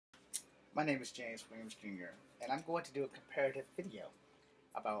My name is James Williams Jr., and I'm going to do a comparative video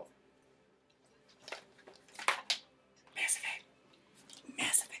about Mass Effect,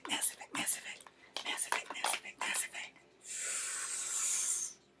 Mass Effect, Mass Effect, Mass Effect, Mass Effect, Mass Effect, Mass Effect.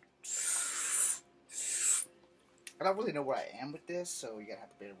 I don't really know where I am with this, so you're going to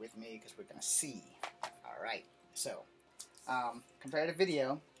have to bear with me because we're going to see. Alright, so, comparative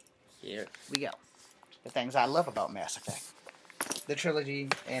video, here we go. The things I love about Mass Effect, the trilogy,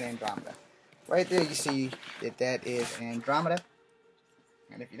 and Andromeda. Right there you see that is Andromeda.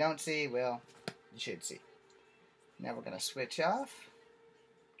 And if you don't see, well, you should see. Now we're going to switch off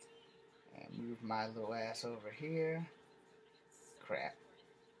and move my little ass over here. Crap.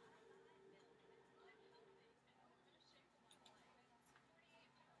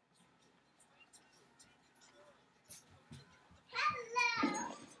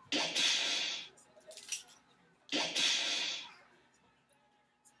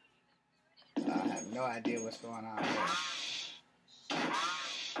 I have no idea what's going on here.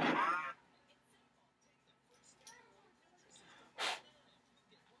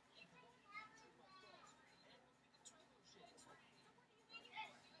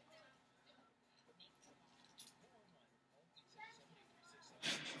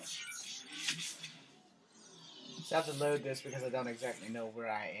 So I have to load this because I don't exactly know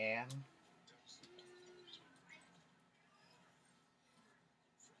where I am.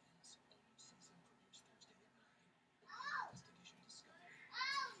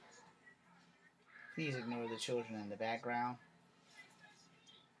 Please ignore the children in the background.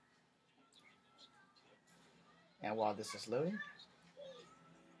 And while this is loading,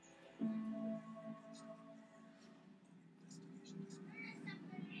 and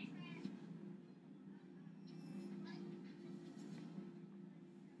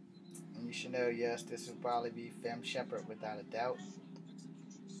you should know, yes, this will probably be Fem Shepard without a doubt.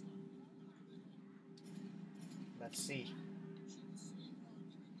 Let's see.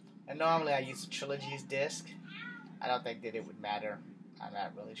 And normally I use a trilogy's disc. I don't think that it would matter. I'm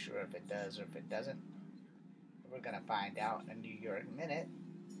not really sure if it does or if it doesn't. We're going to find out in a New York minute.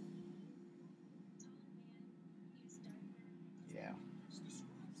 You know.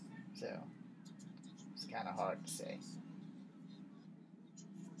 So, it's kind of hard to say.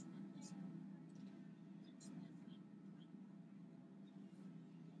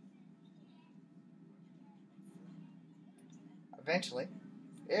 Eventually,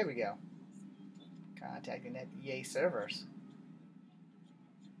 there we go. Contacting at EA servers.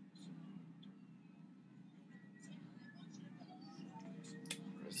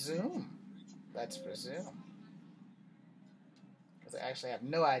 Resume. Let's resume. Because I actually have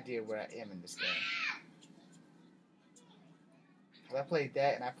no idea where I am in this game. Because I played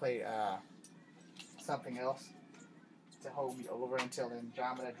that and I played something else to hold me over until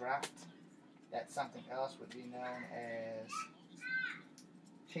Andromeda dropped. That something else would be known as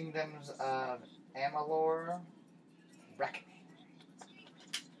Kingdoms of Amalur Reckoning.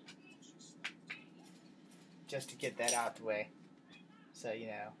 Just to get that out the way. So, you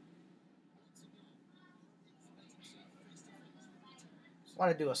know. I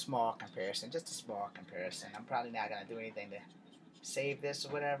want to do a small comparison. Just a small comparison. I'm probably not going to do anything to save this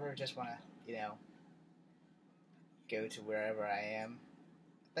or whatever. Just want to, you know, go to wherever I am.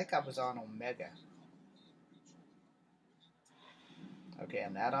 I think I was on Omega. Okay,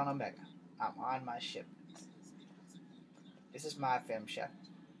 I'm not on Omega. I'm on my ship. This is my Fem Shep.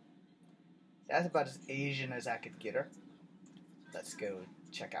 That's about as Asian as I could get her. Let's go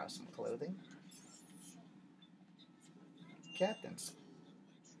check out some clothing. Captains.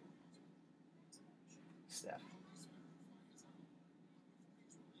 Stuff.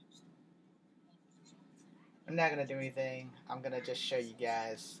 I'm not going to do anything. I'm going to just show you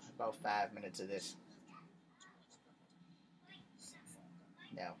guys about 5 minutes of this.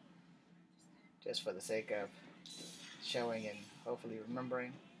 No. Just for the sake of showing and hopefully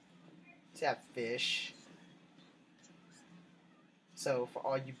remembering. To have fish. So for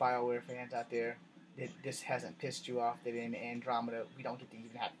all you BioWare fans out there, this hasn't pissed you off that in Andromeda we don't get to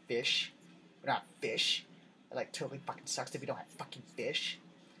even have fish. We're not fish. It like totally fucking sucks that we don't have fucking fish.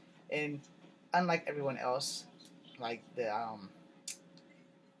 And unlike everyone else, like the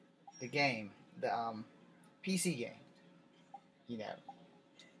game, the PC game, you know,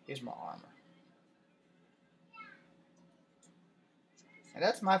 here's my armor. And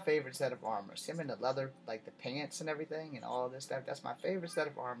that's my favorite set of armor. Him in the leather, like the pants and everything and all this stuff, that's my favorite set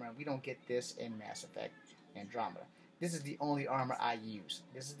of armor, and we don't get this in Mass Effect Andromeda. This is the only armor I use.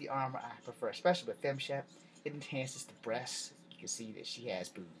 This is the armor I prefer, especially with Fem Shep. It enhances the breasts. You can see that she has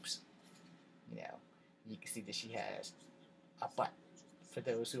boobs. You know, you can see that she has a butt. for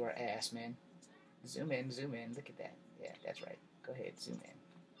those who are ass men. Zoom in, zoom in. Look at that. Yeah, that's right. Go ahead, zoom in.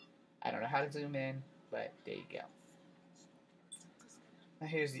 I don't know how to zoom in, but there you go. Now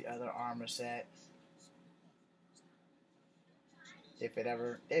here's the other armor set. If it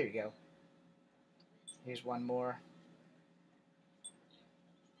ever... There you go. Here's one more.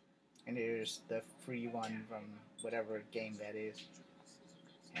 And here's the free one from whatever game that is.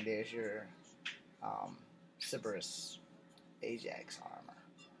 And there's your Cerberus Ajax armor.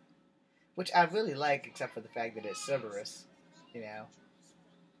 Which I really like, except for the fact that it's Cerberus. You know.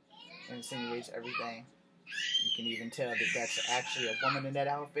 It insinuates everything. You can even tell that that's actually a woman in that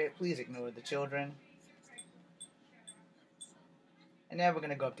outfit. Please ignore the children. And now we're going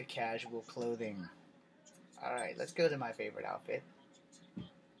to go up to casual clothing. Alright, let's go to my favorite outfit.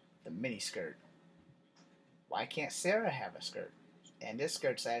 The mini skirt. Why can't Sarah have a skirt? And this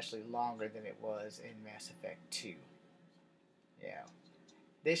skirt's actually longer than it was in Mass Effect 2. Yeah.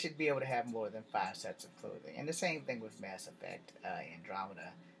 They should be able to have more than 5 sets of clothing. And the same thing with Mass Effect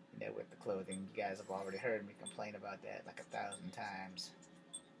Andromeda. You know, with the clothing. You guys have already heard me complain about that like 1,000 times.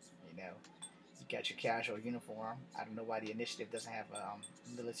 You know. You got your casual uniform. I don't know why the initiative doesn't have a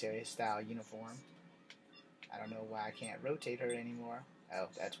military style uniform. I don't know why I can't rotate her anymore. Oh,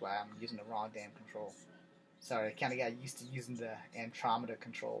 that's why I'm using the wrong damn control. Sorry, I kind of got used to using the Andromeda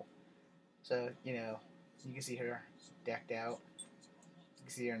control. So, you know, you can see her decked out. You can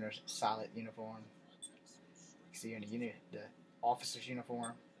see her in her solid uniform. You can see her in the officer's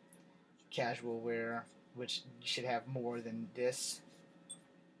uniform. Casual wear, which you should have more than this.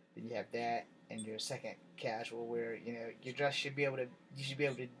 Then you have that, and your second casual wear. You know, your dress should be able to. You should be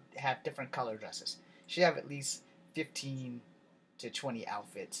able to have different color dresses. You should have at least 15 to 20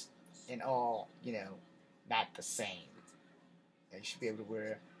 outfits, and all, you know, not the same. You should be able to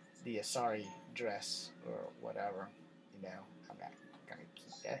wear the Asari dress or whatever. You know, I'm not gonna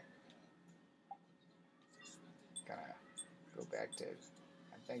keep that. Gonna go back to.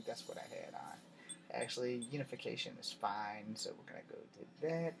 I think that's what I had on. Actually, unification is fine, so we're gonna go to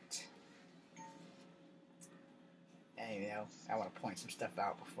that. And, you know, I want to point some stuff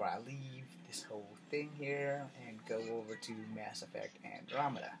out before I leave this whole thing here and go over to Mass Effect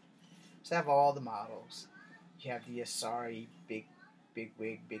Andromeda. So I have all the models. You have the Asari big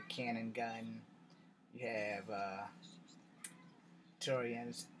wig, big cannon gun. You have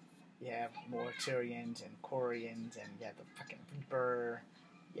Turians. You have more Turians and Quarians, and you have the fucking Reaper.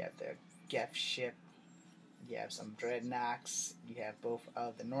 You have the Geth ship. You have some Dreadnoughts. You have both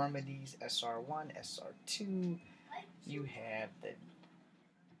of the Normandies, SR1, SR2. You have the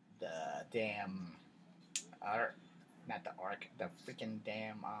damn not the Ark, the freaking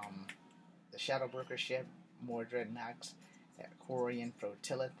damn the Shadowbroker ship, more Dreadnoughts, that Quarian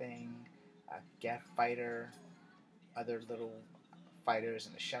flotilla thing, a Geth fighter, other little fighters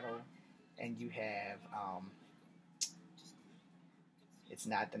in the shuttle, and you have it's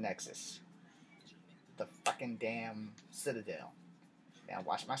not the Nexus, the fucking damn Citadel. Now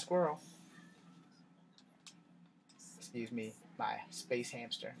watch my squirrel. Excuse me, my space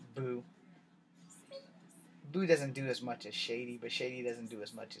hamster, Boo. Boo doesn't do as much as Shady, but Shady doesn't do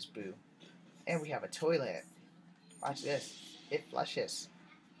as much as Boo. And we have a toilet. Watch this. It flushes.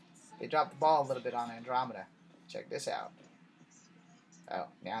 They dropped the ball a little bit on Andromeda. Check this out. Oh,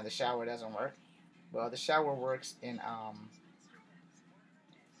 now the shower doesn't work. Well, the shower works in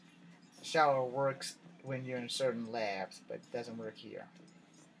the shower works when you're in certain labs, but it doesn't work here.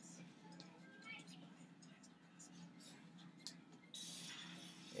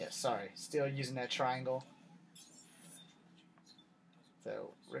 Yeah, sorry. Still using that triangle.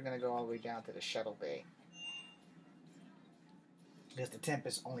 So we're going to go all the way down to the shuttle bay. Because the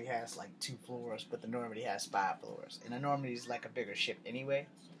Tempest only has like 2 floors, but the Normandy has 5 floors. And the Normandy is like a bigger ship anyway.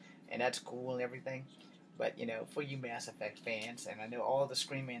 And that's cool and everything. But, you know, for you Mass Effect fans, and I know all the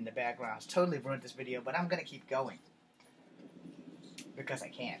screaming in the background has totally ruined this video, but I'm going to keep going. Because I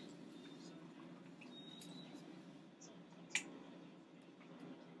can.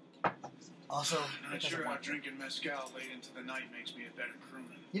 Also, I'm not sure how drinking mezcal late into the night makes me a better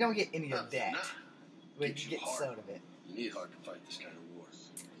crewman. You don't get any of that. But you get some of it. You need heart to fight this kind of war.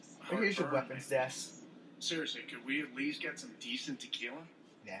 But here's your weapons desk. Seriously, could we at least get some decent tequila?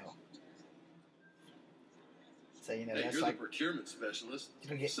 No. So, you know, Hey, that's you're like... the procurement specialist. You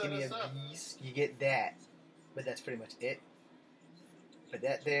don't get Set any us of up. these. You get that. But that's pretty much it. But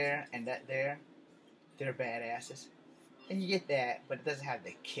that there and that there, they're badasses. And you get that, but it doesn't have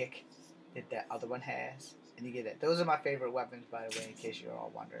the kick that that other one has. And you get that. Those are my favorite weapons, by the way, in case you're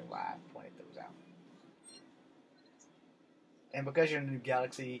all wondering why I pointed those out. And because you're in a new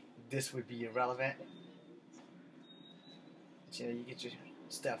galaxy, this would be irrelevant. You know, you get your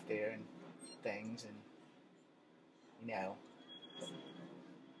stuff there and things, and you know.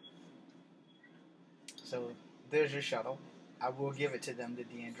 So there's your shuttle. I will give it to them that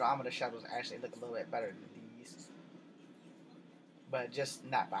the Andromeda shuttles actually look a little bit better than these, but just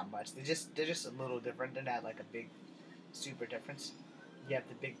not by much. They're just a little different. They're not like a big super difference. You have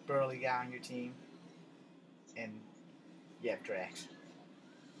the big burly guy on your team, and you have Drax.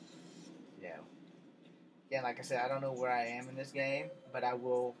 Yeah. Again, like I said, I don't know where I am in this game, but I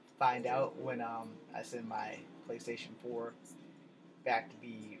will find out when I send my PlayStation 4 back to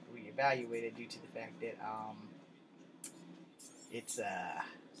be reevaluated due to the fact that it's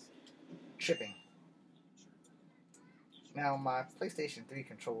tripping. Now my PlayStation 3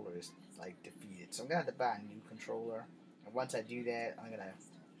 controller is like defeated, so I'm gonna have to buy a new controller. And once I do that, I'm gonna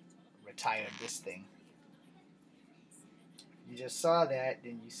retire this thing. You just saw that,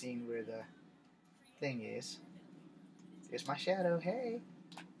 then you seen where the thing is. It's my shadow. Hey.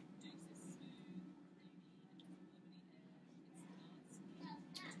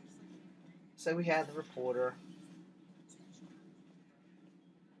 So we have the reporter.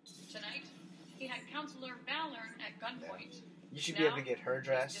 Tonight, he had Counselor Valor at gunpoint. You should be able to get her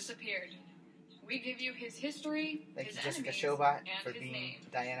dress. Disappeared. We give you his history, Thank his you, Jessica enemies, Shobot, and for his being name.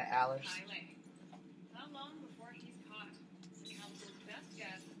 Diana Allers. How long before he's caught? Counsel's best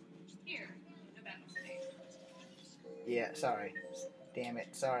guess here in the battle state. Yeah, sorry. Damn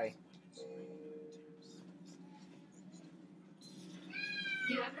it, sorry.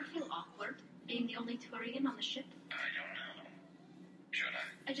 Do you ever feel awkward being the only Turian on the ship? I don't know. Should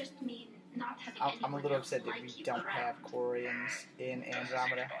I? I just mean not having I'm a anyone little else upset that like we you don't around. have Quarians in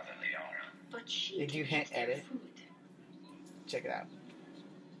Andromeda. Bother Liara. But she They do can hint eat at their it. food. Check it out.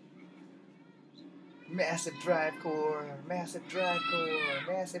 Massive drive core, massive drive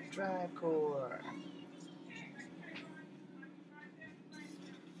core, massive drive core.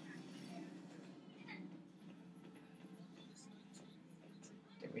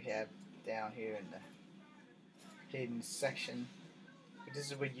 Then we have down here in the hidden section. This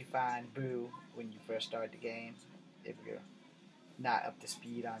is where you find Boo when you first start the game. If you're not up to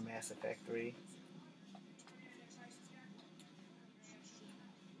speed on Mass Effect 3.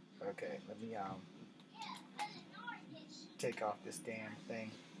 Okay, let me take off this damn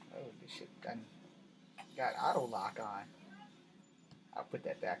thing. Oh, this shit got auto lock on. I'll put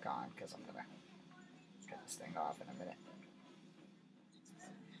that back on because I'm gonna cut this thing off in a minute.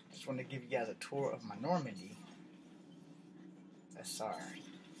 Just want to give you guys a tour of my Normandy.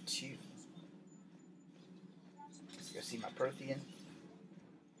 SR2. Let's go see my Prothean.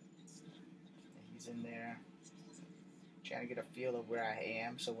 He's in there. Trying to get a feel of where I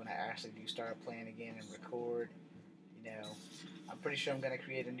am, so when I actually do start playing again and record, you know, I'm pretty sure I'm gonna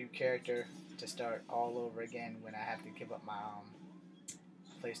create a new character to start all over again when I have to give up my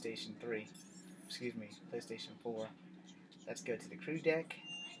PlayStation 3. Excuse me, PlayStation 4. Let's go to the crew deck.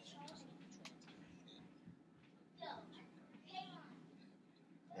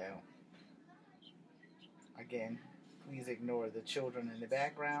 No. Again, please ignore the children in the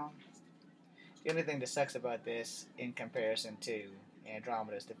background. The only thing that sucks about this in comparison to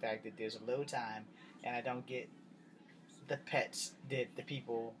Andromeda is the fact that there's a load time and I don't get the pets that the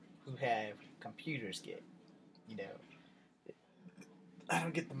people who have computers get. You know, I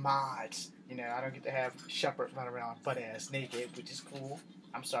don't get the mods. You know, I don't get to have Shepard run around butt ass naked, which is cool.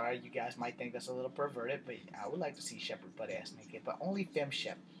 I'm sorry, you guys might think that's a little perverted, but I would like to see Shepard butt ass naked, but only fem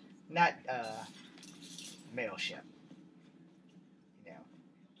Shep, not male Shep. You know.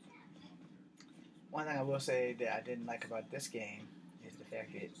 One thing I will say that I didn't like about this game is the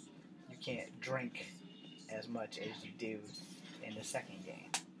fact that you can't drink as much as you do in the second game.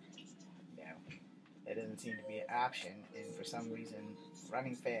 You know, that doesn't seem to be an option, and for some reason,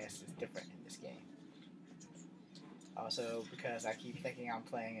 running fast is different in this game. Also, because I keep thinking I'm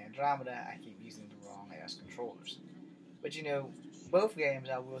playing Andromeda, I keep using the wrong ass controllers. But you know, both games,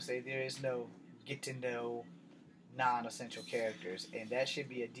 I will say, there is no get to know non-essential characters, and that should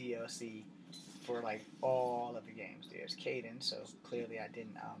be a DLC for like all of the games. There's Caden, so clearly I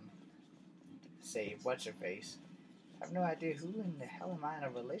didn't save what's her face. I have no idea who in the hell am I in a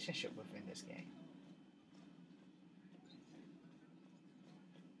relationship with in this game.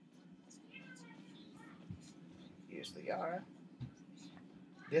 Here's Liara.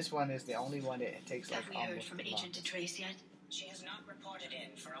 This one is the only one that it takes like Have we heard almost from a month. Agent Trace yet? She has not reported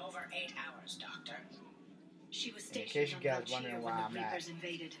in for over 8 hours, Doctor. She was In stationed case you on guys Valchir wondering when why the I'm not Reapers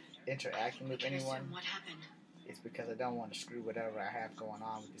invaded. interacting We with can anyone, assume what happened. it's because I don't want to screw whatever I have going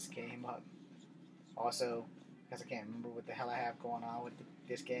on with this game up. Also, because I can't remember what the hell I have going on with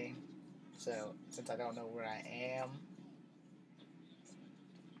this game. So, since I don't know where I am,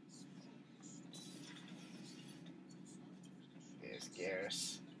 Here's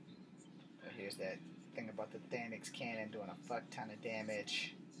Garrus. Here's that thing about the Thanix cannon doing a fuck ton of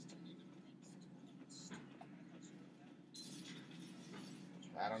damage.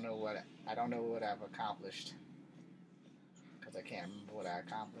 I don't know what I've accomplished, because I can't remember what I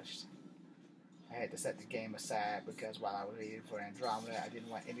accomplished. I had to set the game aside because while I was waiting for Andromeda, I didn't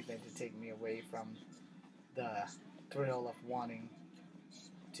want anything to take me away from the thrill of wanting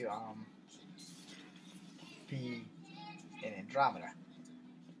to be in Andromeda.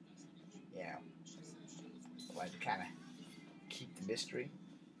 You know, I wanted to kind of keep the mystery.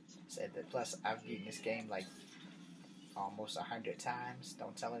 Said that. Plus, I've beaten this game like almost 100 times.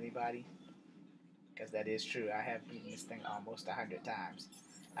 Don't tell anybody, because that is true. I have beaten this thing almost 100 times.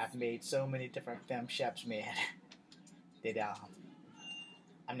 I've made so many different fem sheps, man, that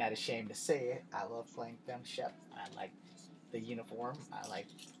I'm not ashamed to say it. I love playing fem shep. I like the uniform. I like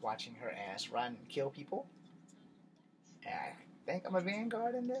watching her ass run and kill people. And I think I'm a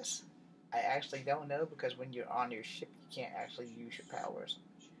vanguard in this. I actually don't know, because when you're on your ship, you can't actually use your powers.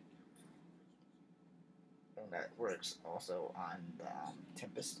 And that works also on the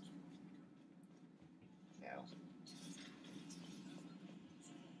Tempest. No.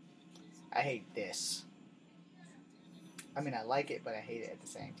 I hate this. I mean, I like it, but I hate it at the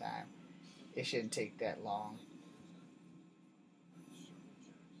same time. It shouldn't take that long.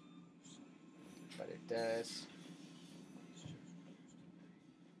 But it does.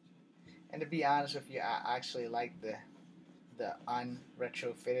 And to be honest with you, I actually like the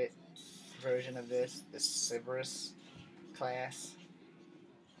unretrofitted version of this, the Cerberus class.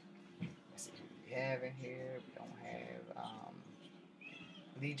 Let's see what we have in here. We don't have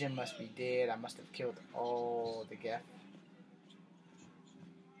Legion must be dead. I must have killed all the Geth.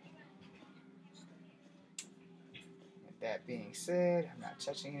 With that being said, I'm not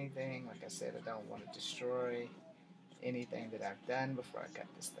touching anything. Like I said, I don't want to destroy anything that I've done before I cut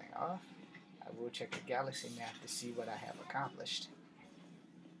this thing off. I will check the galaxy map to see what I have accomplished.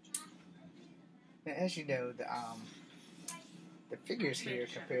 Now, as you know, the figures here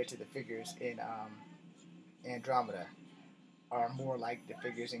compared to the figures in Andromeda are more like the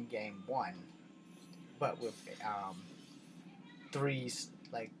figures in Game 1, but with 3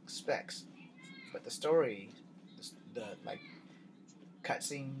 like specs. But the story, the like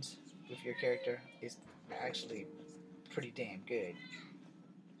cutscenes with your character is actually pretty damn good.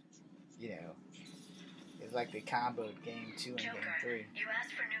 You know, it's like they comboed Game 2 and Game 3. You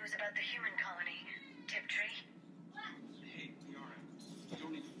asked for news about the human colony, Tiptree. Hey, Yara,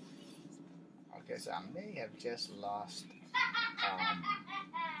 don't even... Okay, so I may have just lost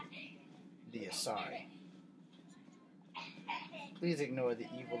the Asari. Please ignore the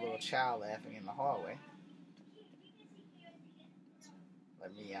evil little child laughing in the hallway.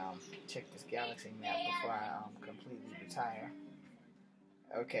 Let me check this galaxy map before I completely retire.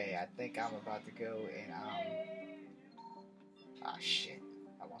 Okay, I think I'm about to go and ah shit,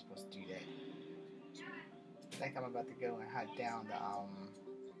 I wasn't supposed to do that. I think I'm about to go and hunt down the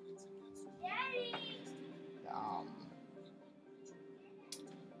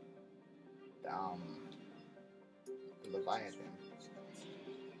Leviathan.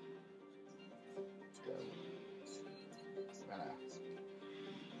 So I'm gonna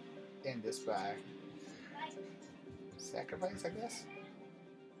end this by sacrifice, I guess.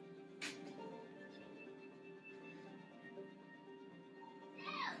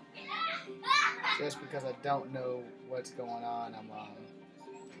 Just because I don't know what's going on, I'm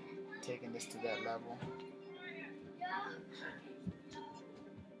taking this to that level.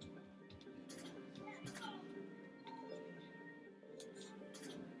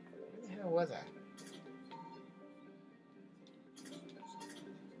 Where the hell was I?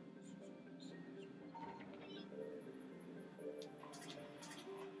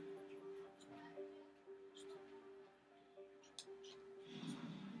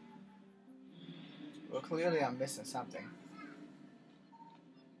 Well, clearly I'm missing something.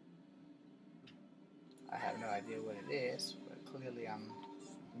 I have no idea what it is, but clearly I'm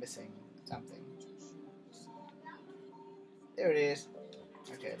missing something. There it is.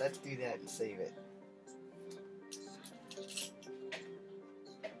 Okay, let's do that and save it.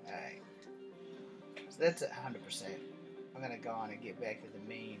 Alright. So that's 100%. I'm gonna go on and get back to the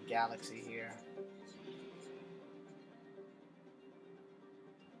main galaxy here.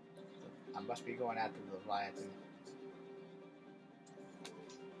 I must be going after the Leviathan.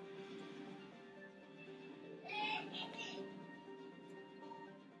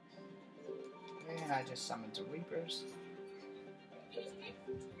 And I just summoned some Reapers.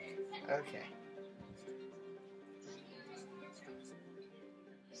 Okay.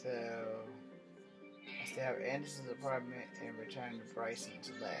 So, let's Still have Anderson's apartment and return to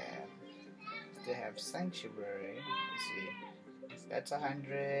Bryson's lab. Still have Sanctuary. Let's see. That's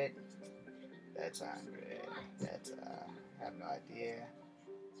 100. That's 100. That's I have no idea.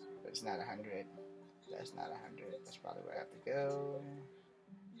 But it's not 100. That's not 100. That's probably where I have to go.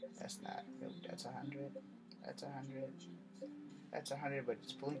 That's not. Nope. That's 100. That's 100. That's 100, but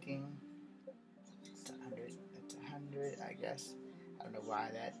it's blinking. It's 100. That's 100, I guess. I don't know why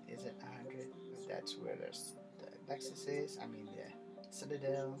that isn't 100, but that's where the Nexus is. I mean, the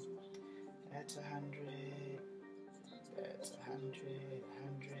Citadel. That's 100. That's 100.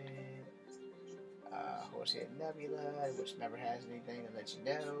 100. Horsehead Nebula, which never has anything to let you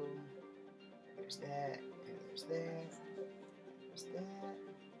know. There's that. And there's that. There's that.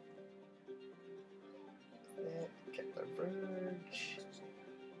 That. Kepler Verge.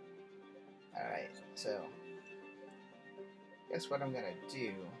 Alright, so guess what I'm gonna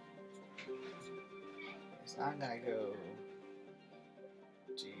do is I'm gonna go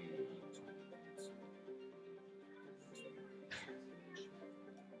to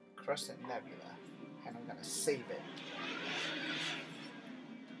Crescent Nebula and I'm gonna save it.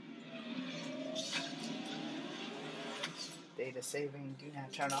 Data saving, do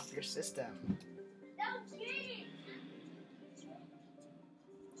not turn off your system.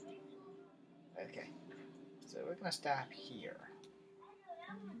 Okay, so we're gonna stop here.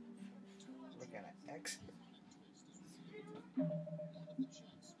 We're gonna exit.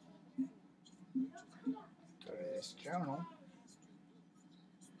 Go to this journal.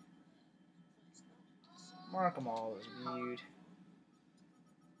 Mark them all as viewed.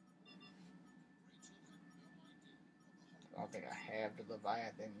 I don't think I have the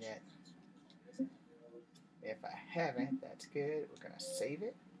Leviathan yet. If I haven't, that's good. We're gonna save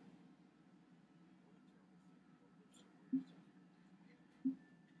it.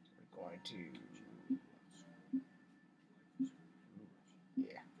 We're going to,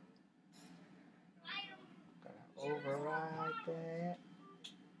 yeah. Gonna override that.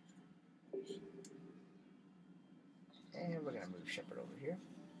 And we're gonna move Shepard over here.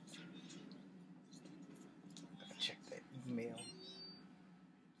 Gonna check that email.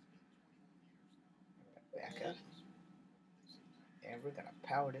 Back up. And we're gonna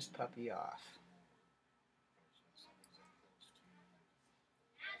power this puppy off.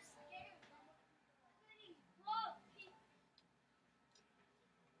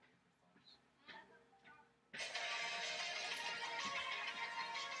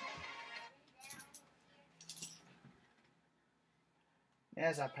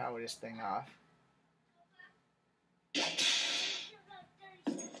 As I power this thing off,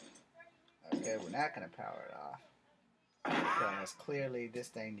 okay, we're not going to power it off because clearly this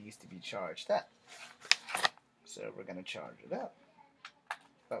thing needs to be charged up. So we're going to charge it up.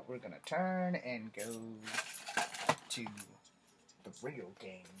 But we're going to turn and go to the real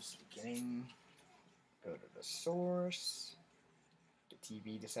game's beginning. Go to the source. The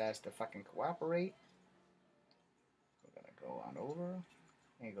TV decides to fucking cooperate. We're going to go on over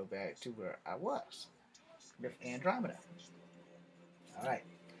and go back to where I was with Andromeda. Alright.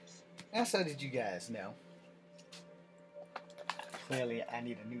 Now, so did you guys know? Clearly, I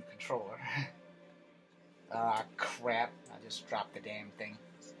need a new controller. Ah, crap. I just dropped the damn thing.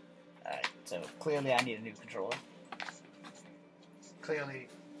 Alright, so clearly I need a new controller. Clearly,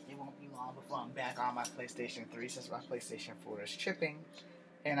 it won't be long before I'm back on my PlayStation 3 since my PlayStation 4 is chipping.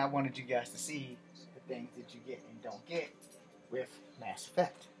 And I wanted you guys to see the things that you get and don't get with Mass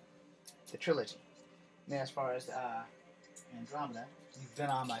Effect, the trilogy. Now, as far as Andromeda, you've been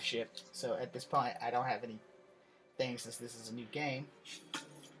on my ship, so at this point, I don't have any things since this is a new game.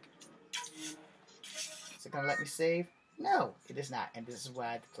 Is it going to let me save? No, it is not, and this is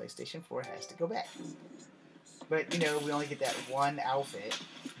why the PlayStation 4 has to go back. But, you know, we only get that one outfit.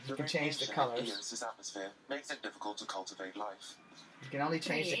 You can change the colors. Eos's atmosphere makes it difficult to cultivate life. You can only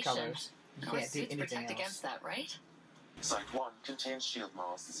change the colors. You can't do anything else. Against that, right? Site 1 contains shield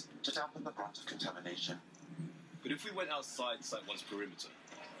masks to dampen the brunt of contamination. But if we went outside Site 1's perimeter?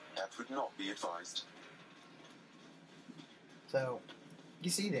 That would not be advised. So,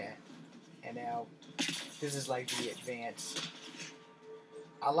 you see that. And now, this is like the advanced.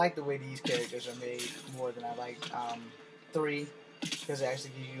 I like the way these characters are made more than I like 3. Because it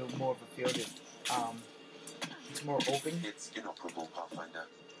actually gives you more of a feel that it's more open. It's inoperable, Pathfinder.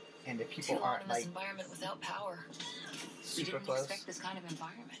 And the people aren't like environment without power. super close. Expect this kind of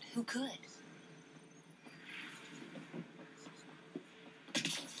environment. Who could?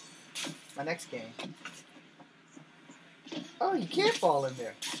 My next game. Oh, you can't fall in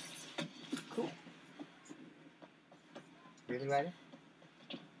there. Cool. Really, Ryder?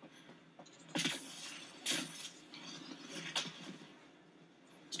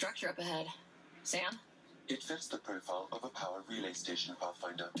 structure up ahead. Sam? It fits the profile of a power relay station,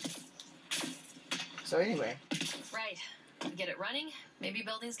 Pathfinder. So anyway, Right. We get it running, maybe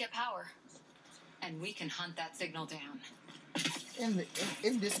buildings get power. And we can hunt that signal down.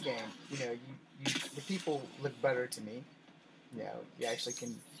 in this game, you know, the people look better to me. You know, you actually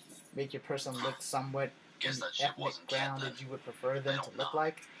can make your person look somewhat in the ethnic ground that you would prefer them to look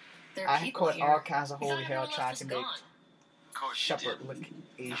like. There are I people caught here. all kinds of We thought holy hell everyone trying else to was make gone. Of course you Shepard did. look Now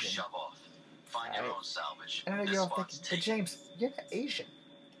Asian. shove off. Find your Alright. own salvage. And I know This you're all spot's thinking, but taken. James, you're not Asian.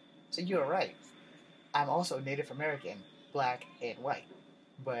 So you're right. I'm also Native American, black, and white.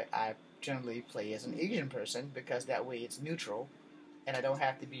 But I generally play as an Asian person because that way it's neutral. And I don't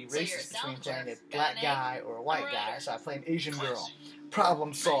have to be So you're a racist between salvager. playing a Got black an egg? guy or a white Alright. guy. So I play an Asian girl. Clancy. Problem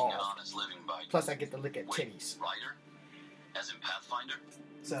Making solved. an honest living by Plus I get to look at Wait, titties. Ryder? As in Pathfinder?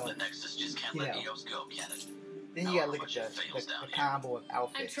 So The Nexus just can't you let know. EOS go, can it? then you gotta look at the combo of I'm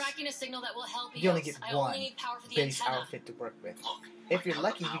outfits. tracking a signal that will help You only EOS. get I one only need power for the base antenna. outfit to work with. Look, If I you're cut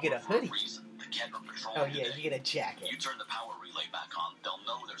lucky, the you get a power for hoodie. reason. The Kett are patrolling Oh yeah, today. you get a jacket. You turn the power relay back on, they'll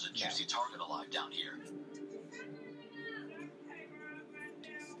know there's a juicy target alive down here.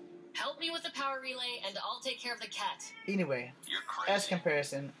 Help me with the power relay, and I'll take care of the cat. Anyway, You're crazy. as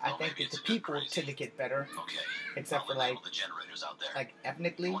comparison, I Well, think maybe that the it's a good people crazy. tend to get better, Okay. except for I'll like enable the generators out there.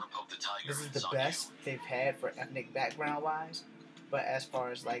 ethnically. You wanna poke the tiger, This is it's the on best they've had for ethnic background wise. But as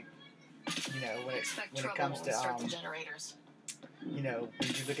far as like, you know, when Expect it trouble comes when we to start the generators. you know, when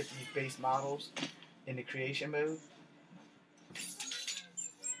you look at these base models in the creation mode,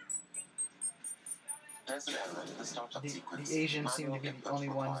 There's an error in the startup sequence. the Asians seem to Manual be the input only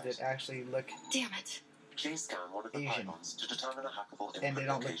ones required. that actually look, Damn it. Please scan one of the Asian. pylons to determine a hackable input and they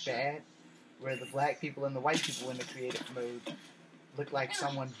don't look location. bad. Where the black people and the white people in the creative mode look like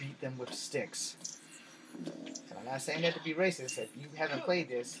someone beat them with sticks. And I'm not saying that to be racist. If you haven't played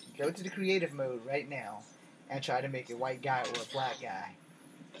this, go to the creative mode right now and try to make a white guy or a black guy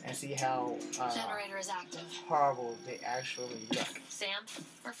and see how Generator is active. horrible they actually look. Sam,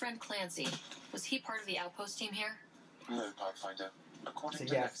 our friend Clancy, was he part of the outpost team here? No, Pathfinder. According So to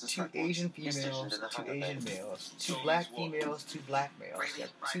you have Nexus two records, Asian he's stationed females, in the two hangar bay. Asian males, two So black he's what? females, two black males, you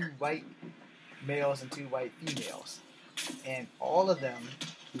have two white males and two white females. And all of them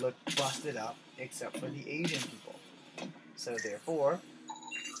look busted up except for the Asian people. So therefore,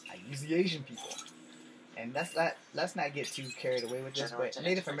 I use the Asian people. And let's not get too carried away with this, Generate but an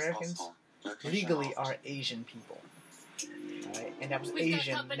Native interface Americans possible. Location legally lost. are Asian people. Alright? And that was We've got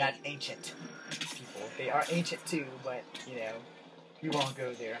Asian, company. not ancient people. They are ancient too, but you know, we won't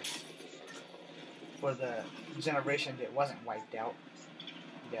go there. For the generation that wasn't wiped out.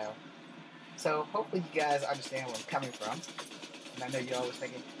 You know. So hopefully you guys understand where I'm coming from. And I know you're always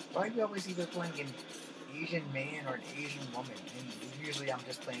thinking, why are you always either playing an Asian man or an Asian woman? And usually I'm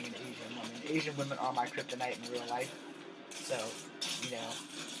just playing an Asian woman. Asian women are my kryptonite in real life. So, you know.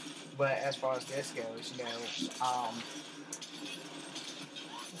 But as far as this goes, you know,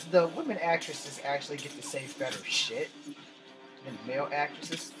 the women actresses actually get to say better shit than male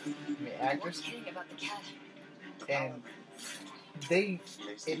actresses, actors. We're kidding about the cat. And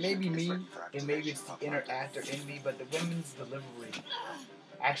it may be me, and maybe it's the inner actor in me, but the women's delivery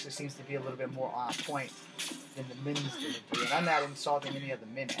actually seems to be a little bit more on point than the men's delivery. And I'm not insulting any of the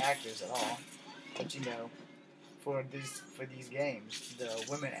men actors at all, but you know, for these games, the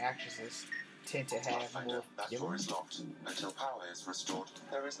women actresses tend to have more Pathfinder, that door is locked. Until power is restored,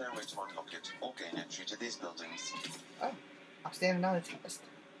 there is no way to unlock it or gain entry to these buildings. Oh, I'm standing on a test.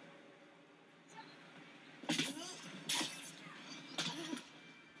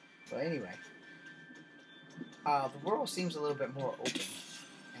 But anyway, the world seems a little bit more open,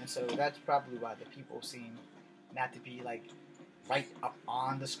 and so that's probably why the people seem not to be like right up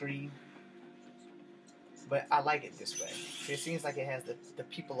on the screen. But I like it this way. It seems like it has the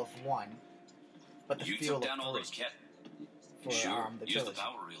people of one, but the You feel took of down all three those cat. for Sure, the use the trilogy.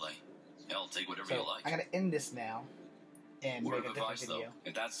 power relay. Hell, take whatever So you like. I'm gonna end this now and Word make a of different advice, video. though.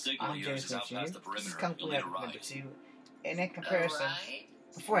 If that signal I'm of James yours is out Jr. past the This is perimeter, Kung you'll Fu need a Epic number ride. 2. And in comparison, Alright.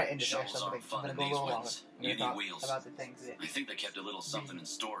 before I end this, Shovels actually, I'm aren't fun gonna in go a these little longer. winds. I'm You gonna need talk wheels. about the things that I think they kept a little something in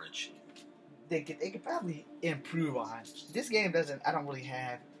storage. they could probably improve on. This game doesn't. I don't really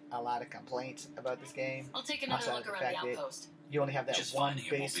have a lot of complaints about this game. I'll take another Outside look of the around the fact that outpost. you only have that Just one finding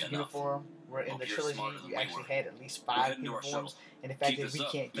it won't base be enough. uniform, where in Hope the you're trilogy smarter than you we actually were. had at least We'll 5 head into our uniforms, shuttle. and the fact Keep that this we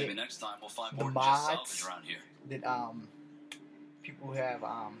up. can't Maybe get next time we'll find the more than just salvage mods around here. that people who have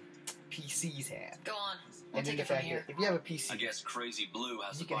PCs have. Go on. We'll And then take the it from fact here. that if you have a PC, I guess Crazy Blue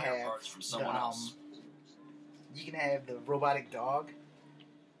has you to can buy our have parts from the, someone else. you can have the robotic dog,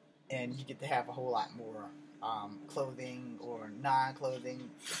 and you get to have a whole lot more clothing or non-clothing,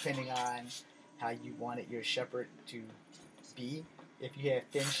 depending on how you wanted your shepherd to be. If you had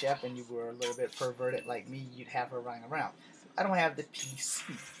Finn Shep and you were a little bit perverted like me, you'd have her running around. I don't have the PC.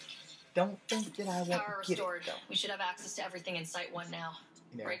 Don't think that I won't Power get it, restored. though. We should have access to everything in Site 1 now.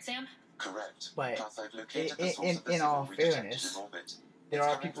 You know, Right, Sam? Correct. but Plus, I've located the source of the in signal all we detected fairness, in orbit. there It's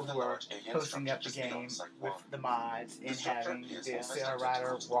are coming people from who the are large alien posting up structure the just game beyond Site with 1. the mods The and structure having appears the almost Sarah Rider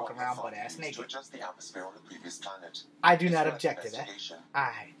identical to walk what around we butt found ass to naked. adjust the atmosphere on the previous planet. I do It's not worth object to that. investigation.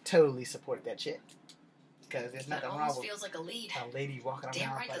 I totally support that shit. Because there's That nothing wrong almost with feels like a lead. a lady walking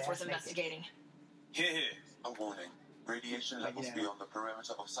Damn around right butt that's ass worth naked. investigating. Here. A warning. Radiation But, levels beyond the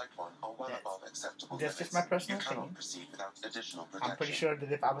perimeter of Site 1 are well That's- above acceptable that's limits. just my personal You cannot opinion. proceed without additional protection. I'm pretty sure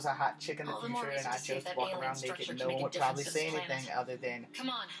that if I was a hot chick in the All the more future and reason I to see chose if to that walk alien around structure naked, can no make one a would probably difference to say this anything planet. other than Come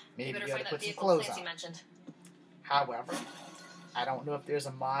on. maybe You better you gotta find that put some vehicle clothes Clancy on. mentioned. However, I don't know if there's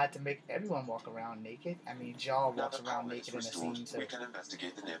a mod to make everyone walk around naked. I mean, Jaw Now walks that around power naked is in a restored, scene, so we can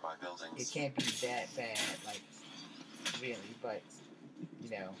investigate the nearby buildings. it can't be that bad, like, really, but, you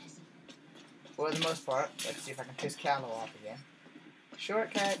know, for the most part, let's see if I can piss Callow off again.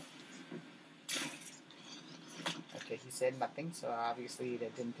 Shortcut! Okay, he said nothing, so obviously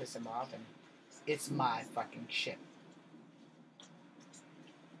that didn't piss him off, and it's my fucking ship.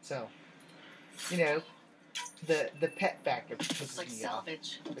 So, you know, the pet factor Looks pisses like me off,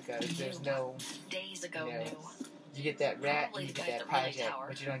 salvage. because there's no, Days ago you know, new. you get that rat Probably and you the get guy that at the relay hijack, tower,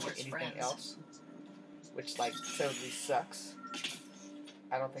 but you don't or get his anything friends. else, which, like, totally sucks.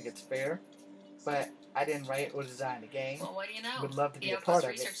 I don't think it's fair, but I didn't write or design the game. Well, what do you know? Would love to be the a part Outpost of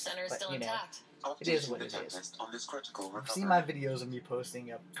Research it, Center is but, still you know, intact. it is Updating what the it is. checklist on this critical You've recovery. seen my videos of me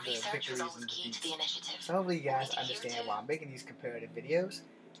posting up the Research victories was always and key to defeats. the initiative. So hopefully you guys Need to hear understand too? why I'm making these comparative videos.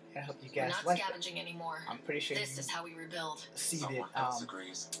 And I hope you We're guys not like them. scavenging anymore. I'm pretty sure This you is how we rebuild. see Someone that else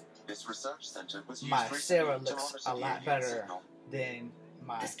agrees. This research center was used my recently Sarah to looks monitor a the lot alien better signal. than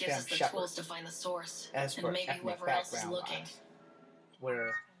my This gives Femme us the Shepherd. tools to find the source. As for And maybe ethnic whoever else is background looking. wise,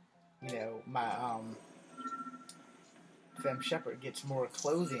 where, you know, my Femme Shepherd gets more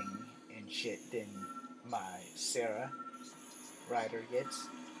clothing and shit than my Sarah Rider gets,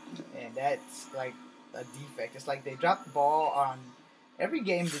 and that's like a defect. It's like they drop the ball on every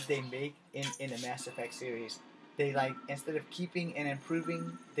game that they make in the Mass Effect series. They, like, instead of keeping and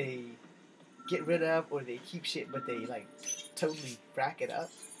improving, they get rid of or they keep shit, but they, like, totally rack it up,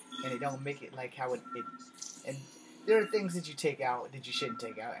 and they don't make it like how it and there are things that you take out that you shouldn't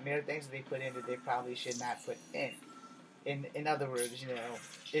take out, and there are things that they put in that they probably should not put in. In other words, you know,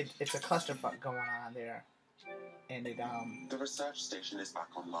 it's a clusterfuck going on there, and it The research station is back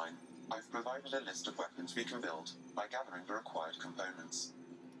online. I've provided a list of weapons we can build by gathering the required components.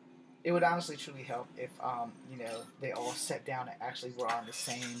 it would honestly truly help if you know, they all sat down and actually were on the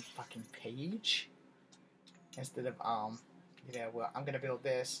same fucking page, instead of you know, well, I'm gonna build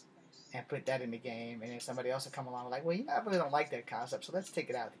this and put that in the game, and then somebody else will come along and like, well, you know, I really don't like that concept, so let's take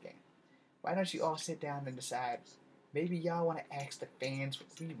it out of the game. Why don't you all sit down and decide, maybe y'all want to ask the fans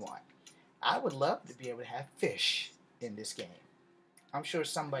what we want? I would love to be able to have fish in this game. I'm sure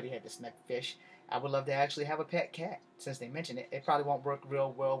somebody had to snack fish. I would love to actually have a pet cat, since they mentioned it. It probably won't work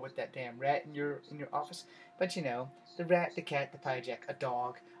real well with that damn rat in your office, but you know, the rat, the cat, the pyjack, a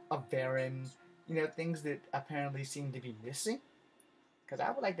dog, a Varan, you know, things that apparently seem to be missing. Because I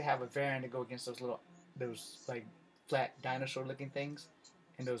would like to have a Varan to go against those like flat dinosaur-looking things,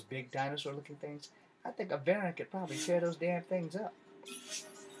 and those big dinosaur-looking things. I think a Varan could probably tear those damn things up.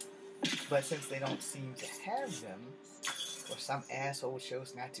 But since they don't seem to have them, or some asshole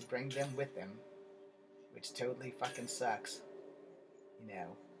chose not to bring them with them, which totally fucking sucks, you know,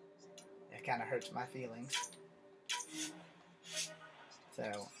 that kind of hurts my feelings.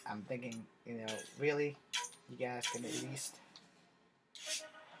 So I'm thinking, you know, really, you guys can at least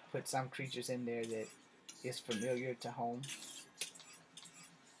put some creatures in there that is familiar to home.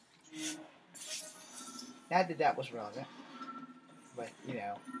 Not that that was relevant, but you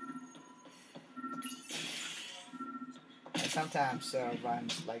know. And sometimes Sarah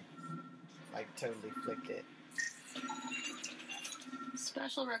runs like totally flipped it.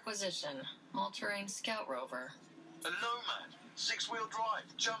 Special requisition. All-terrain scout rover. A Nomad, 6-wheel drive,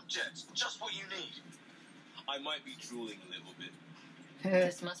 jump jets, just what you need. I might be drooling a little bit.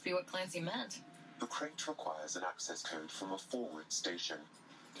 This must be what Clancy meant. The crate requires an access code from a forward station.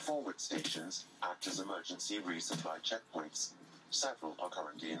 Forward stations act as emergency resupply checkpoints. Several are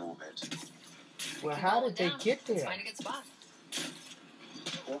currently in orbit. Well, Keep how rolling did they down. get Let's there? find a good spot.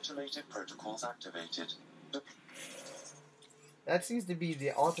 Automated protocols activated. That seems to be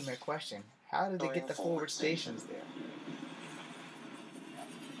the ultimate question. How did they get the forward stations there?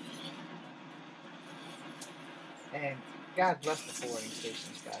 And God bless the forwarding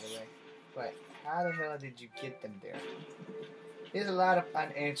stations, by the way. But how the hell did you get them there? There's a lot of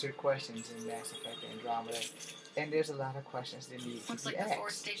unanswered questions in Mass Effect Andromeda, and there's a lot of questions that need to Looks be like the asked.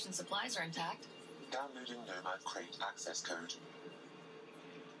 forward station supplies are intact. Downloading Nomad Crate access code.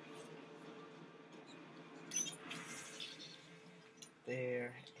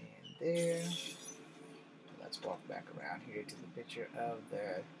 There and there. Let's walk back around here to the picture of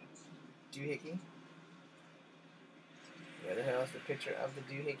the doohickey. Where the hell is the picture of the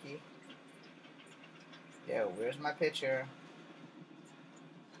doohickey? Yo, where's my picture?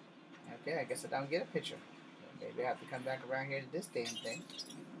 Okay, I guess I don't get a picture. So maybe I have to come back around here to this damn thing.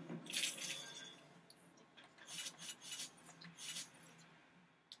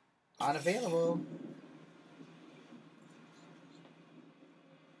 Unavailable.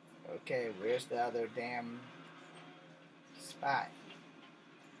 Okay, where's the other damn spot?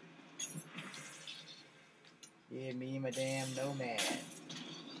 Yeah, me, my damn nomad.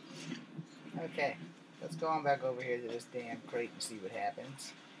 Okay, let's go on back over here to this damn crate and see what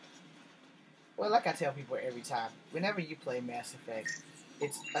happens. Well, like I tell people every time, whenever you play Mass Effect,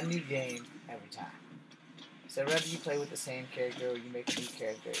 it's a new game every time. So whether you play with the same character or you make a new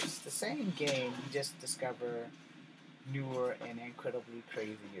character, it's the same game, you just discover newer and incredibly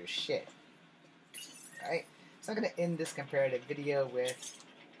crazier shit. Right? So I'm going to end this comparative video with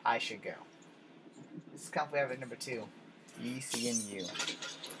I Should Go. This is Comparitve number 2. Ye, see, and you.